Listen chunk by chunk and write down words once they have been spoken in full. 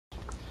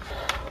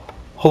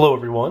Hello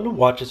everyone,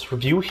 watch this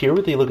review here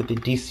with a look at the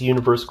DC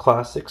Universe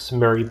Classics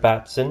Mary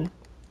Batson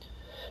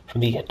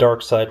from the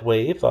Darkseid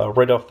wave.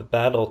 Right off the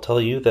bat I'll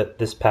tell you that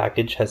this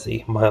package has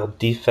a mild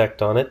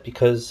defect on it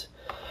because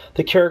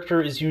the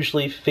character is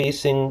usually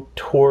facing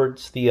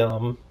towards the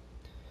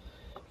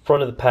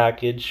front of the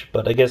package,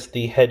 but I guess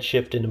the head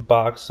shifted in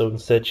box, so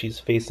instead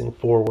she's facing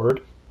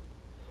forward.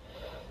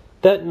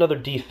 That another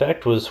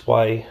defect was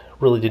why I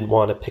really didn't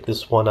want to pick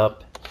this one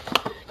up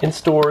in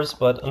stores,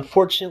 but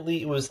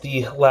unfortunately it was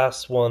the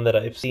last one that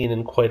I've seen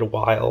in quite a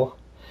while.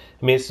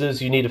 I mean, as soon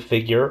as you need a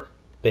figure,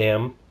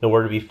 bam,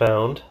 nowhere to be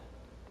found.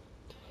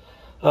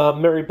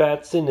 Mary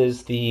Batson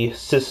is the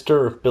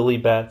sister of Billy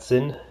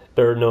Batson,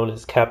 better known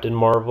as Captain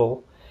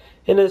Marvel,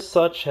 and as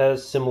such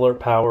has similar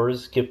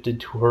powers gifted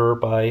to her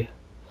by, I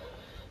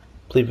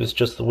believe it was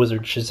just the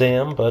wizard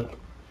Shazam, but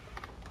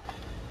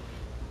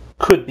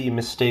could be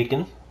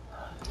mistaken.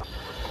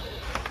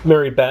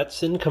 Mary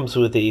Batson comes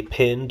with a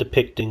pin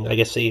depicting, I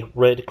guess, a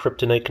red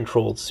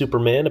kryptonite-controlled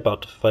Superman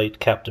about to fight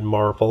Captain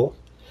Marvel,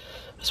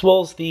 as well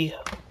as the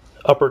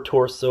upper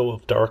torso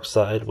of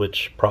Darkseid,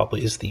 which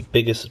probably is the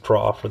biggest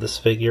draw for this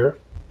figure,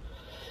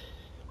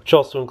 which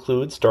also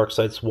includes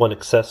Darkseid's one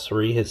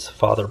accessory, his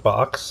father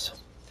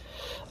box.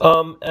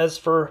 As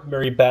for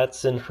Mary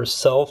Batson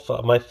herself,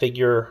 my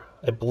figure,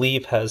 I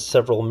believe, has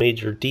several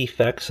major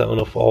defects. I don't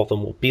know if all of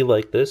them will be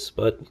like this,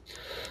 but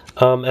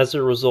as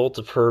a result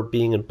of her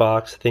being in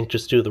box, I think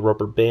just due to the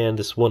rubber band,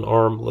 this one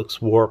arm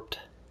looks warped.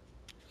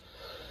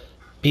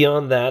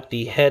 Beyond that,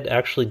 the head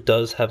actually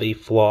does have a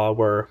flaw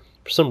where,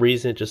 for some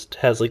reason, it just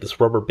has like this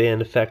rubber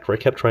band effect where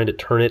I kept trying to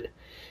turn it.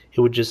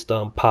 It would just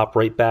pop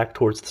right back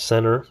towards the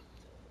center.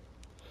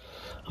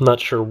 I'm not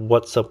sure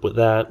what's up with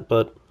that,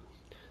 but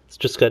it's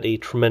just got a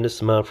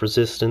tremendous amount of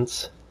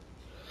resistance.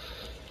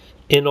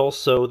 And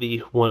also the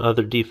one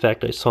other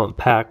defect I saw in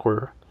pack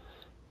where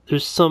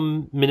there's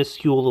some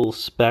minuscule little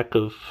speck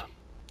of,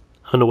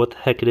 I don't know what the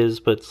heck it is,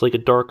 but it's like a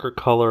darker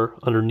color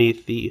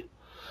underneath the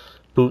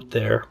boot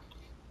there.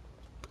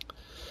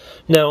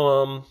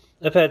 Now,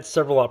 I've had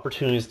several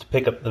opportunities to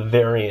pick up the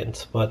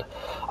variant, but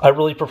I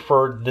really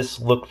preferred this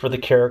look for the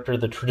character,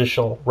 the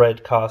traditional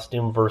red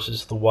costume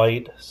versus the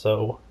white,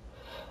 so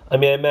I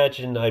mean, I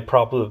imagine I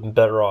probably would have been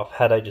better off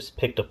had I just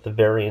picked up the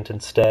variant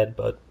instead,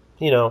 but,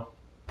 you know,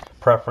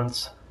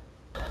 preference.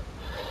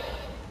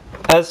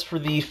 As for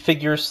the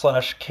figure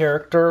slash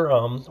character,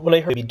 when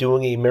I heard be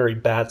doing a Mary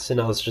Batson,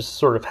 I was just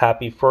sort of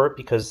happy for it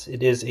because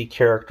it is a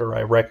character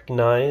I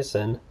recognize,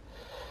 and,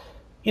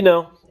 you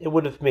know, it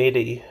would have made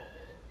a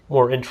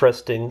more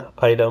interesting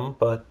item,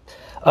 but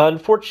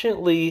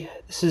unfortunately,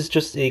 this is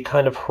just a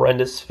kind of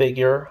horrendous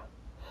figure.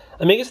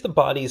 I mean, I guess the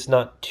body is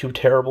not too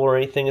terrible or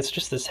anything, it's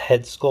just this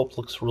head sculpt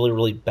looks really,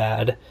 really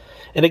bad.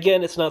 And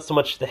again, it's not so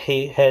much the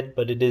head,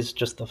 but it is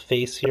just the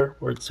face here,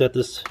 where it's got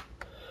this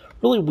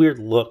really weird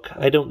look.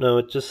 I don't know,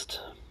 it just,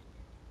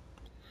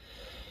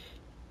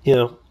 you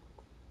know,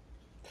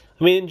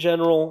 I mean, in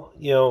general,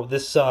 you know,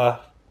 this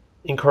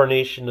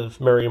incarnation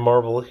of Mary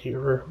Marvel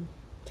here,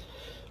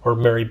 or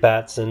Mary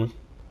Batson,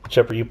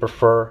 whichever you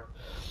prefer,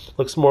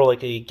 looks more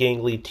like a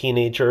gangly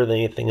teenager than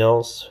anything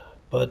else,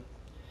 but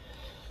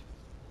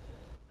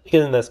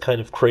again, that's kind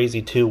of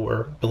crazy too,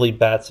 where Billy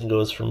Batson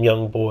goes from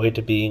young boy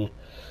to being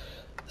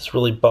this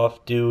really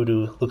buff dude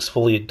who looks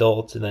fully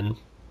adult, and then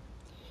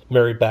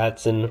Mary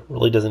Batson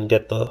really doesn't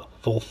get the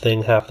full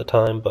thing half the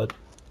time, but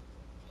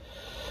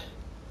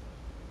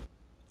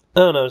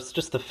I don't know, it's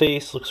just the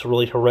face looks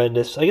really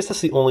horrendous. I guess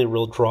that's the only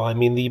real draw. I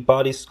mean, the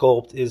body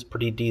sculpt is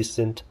pretty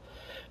decent.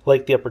 I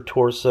like the upper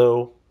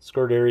torso,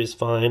 skirt area is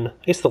fine.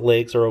 I guess the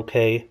legs are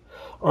okay.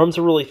 Arms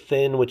are really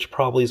thin, which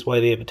probably is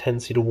why they have a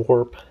tendency to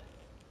warp.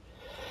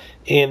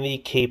 And the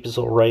cape is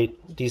alright,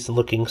 decent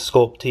looking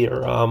sculpt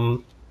here.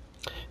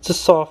 It's a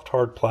soft,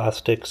 hard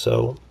plastic,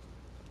 so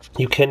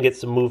you can get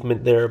some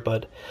movement there,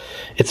 but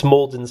it's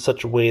molded in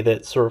such a way that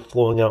it's sort of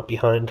flowing out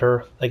behind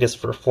her, I guess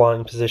for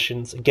flying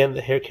positions. Again,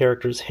 the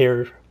character's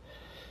hair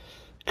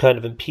kind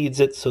of impedes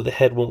it, so the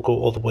head won't go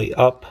all the way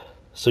up,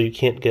 so you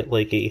can't get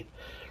like a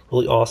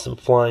really awesome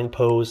flying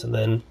pose. And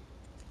then,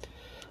 I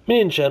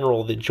mean, in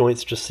general, the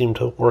joints just seem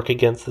to work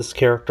against this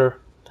character.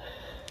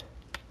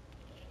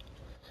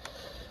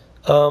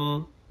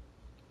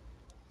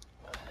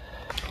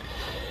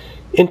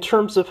 In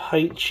terms of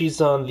height, she's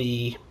on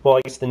the, well,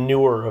 I guess the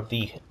newer of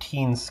the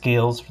teen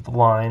scales for the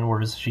line,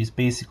 whereas she's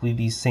basically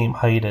the same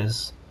height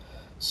as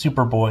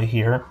Superboy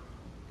here,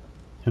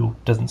 who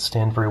doesn't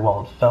stand very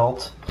well in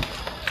felt.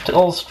 To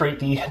illustrate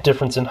the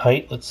difference in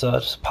height, let's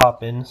just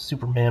pop in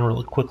Superman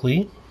really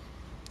quickly.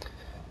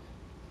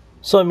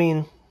 So, I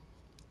mean,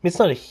 it's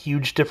not a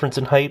huge difference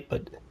in height,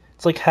 but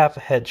it's like half a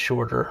head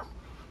shorter,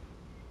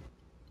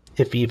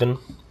 if even.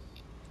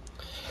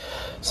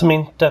 So, I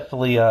mean,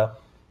 definitely,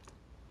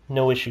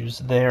 no issues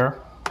there.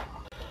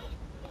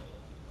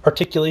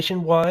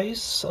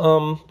 Articulation-wise,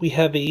 we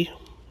have a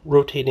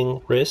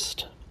rotating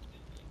wrist,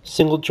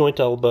 single joint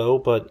elbow,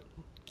 but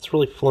it's a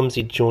really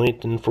flimsy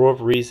joint, and for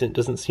whatever reason it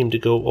doesn't seem to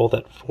go all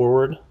that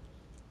forward.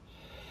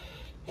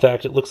 In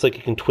fact, it looks like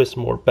it can twist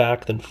more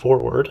back than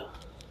forward.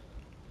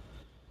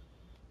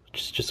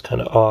 which is just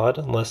kind of odd,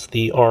 unless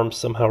the arm's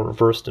somehow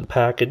reversed in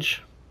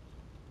package.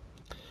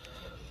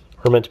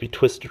 Or meant to be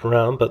twisted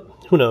around, but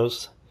who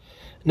knows.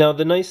 Now,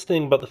 the nice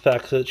thing about the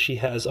fact that she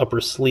has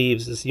upper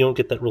sleeves is you don't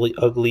get that really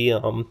ugly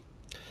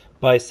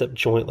bicep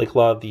joint like a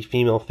lot of the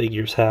female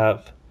figures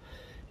have.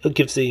 It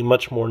gives a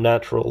much more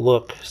natural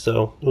look.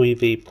 So we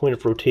have a point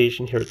of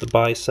rotation here at the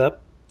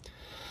bicep.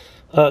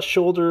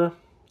 Shoulder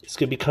is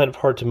going to be kind of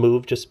hard to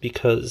move just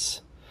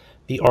because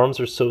the arms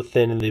are so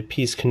thin and the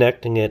piece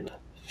connecting it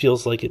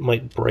feels like it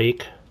might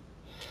break.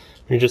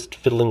 You're just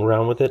fiddling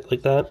around with it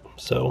like that.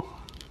 So,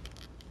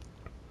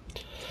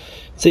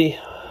 see,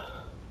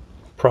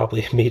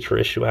 probably a major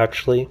issue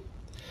actually.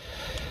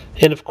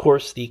 And of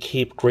course the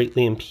cape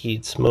greatly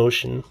impedes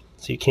motion,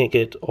 so you can't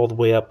get all the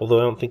way up, although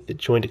I don't think the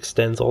joint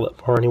extends all that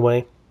far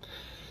anyway.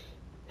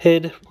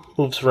 Head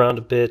moves around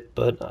a bit,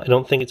 but I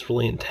don't think it's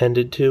really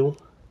intended to.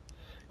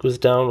 Goes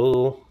down a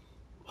little,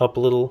 up a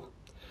little,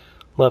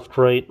 left,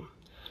 right.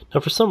 Now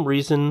for some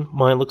reason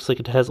mine looks like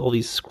it has all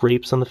these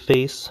scrapes on the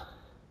face,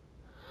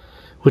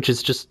 which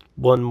is just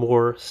one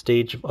more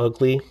stage of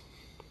ugly.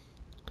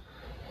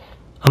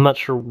 I'm not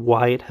sure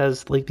why it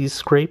has like these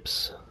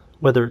scrapes,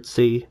 whether it's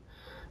a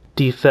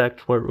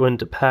defect where it went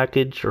to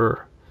package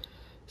or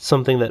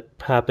something that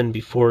happened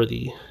before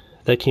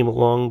that came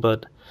along,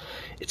 but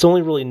it's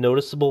only really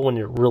noticeable when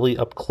you're really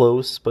up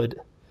close. But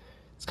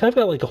it's kind of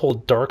got like a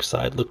whole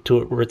Darkseid look to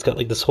it, where it's got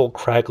like this whole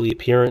craggly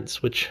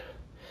appearance, which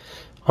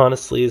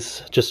honestly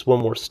is just one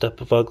more step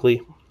of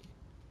ugly.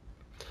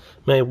 I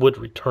mean, I would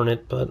return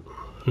it, but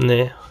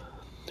nah,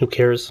 who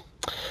cares?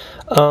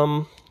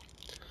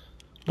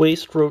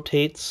 Waist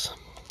rotates.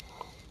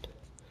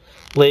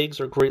 Legs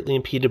are greatly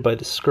impeded by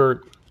the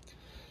skirt.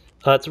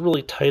 It's a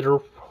really tighter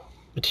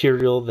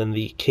material than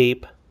the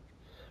cape.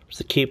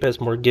 The cape has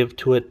more give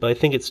to it, but I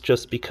think it's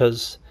just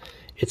because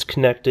it's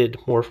connected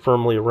more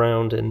firmly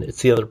around and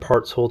it's the other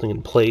parts holding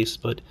in place,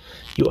 but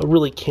you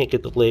really can't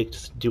get the leg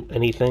to do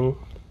anything.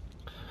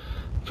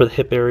 For the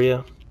hip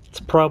area, it's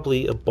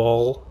probably a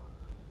ball.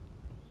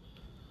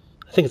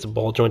 I think it's a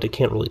ball joint, I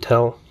can't really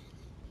tell.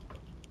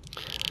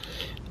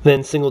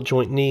 Then single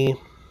joint knee.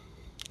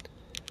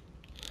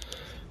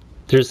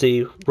 There's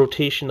a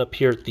rotation up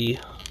here at the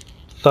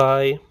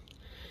thigh,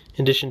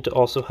 in addition to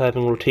also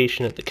having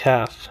rotation at the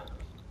calf,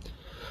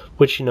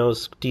 which, you know,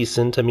 is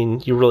decent. I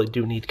mean, you really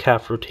do need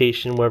calf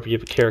rotation whenever you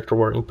have a character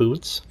wearing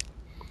boots.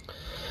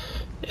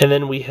 And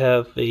then we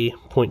have a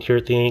point here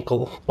at the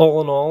ankle. All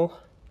in all,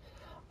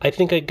 I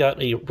think I got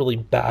a really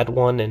bad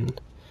one, and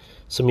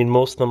so I mean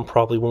most of them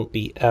probably won't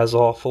be as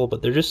awful,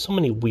 but there's just so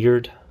many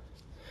weird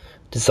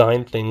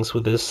design things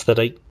with this that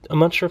I'm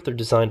not sure if they're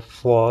design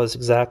flaws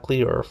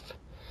exactly, or if,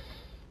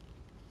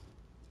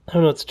 I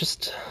don't know, it's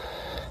just,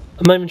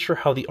 I'm not even sure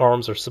how the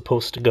arms are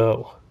supposed to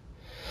go.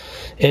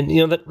 And,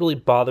 you know, that really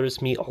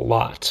bothers me a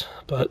lot,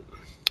 but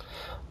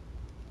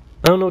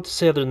I don't know what to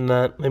say other than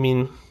that. I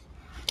mean,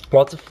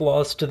 lots of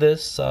flaws to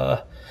this.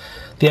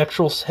 The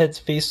actual head's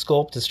face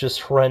sculpt is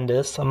just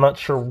horrendous. I'm not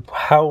sure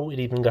how it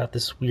even got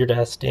this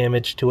weird-ass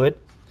damage to it.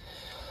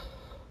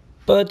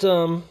 But,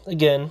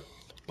 again,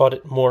 bought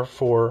it more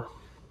for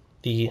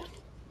the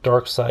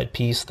Darkseid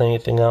piece than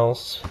anything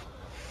else.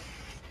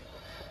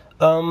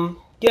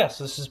 Yeah,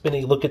 so this has been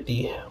a look at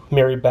the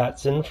Mary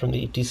Batson from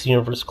the DC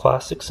Universe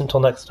Classics.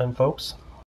 Until next time, folks.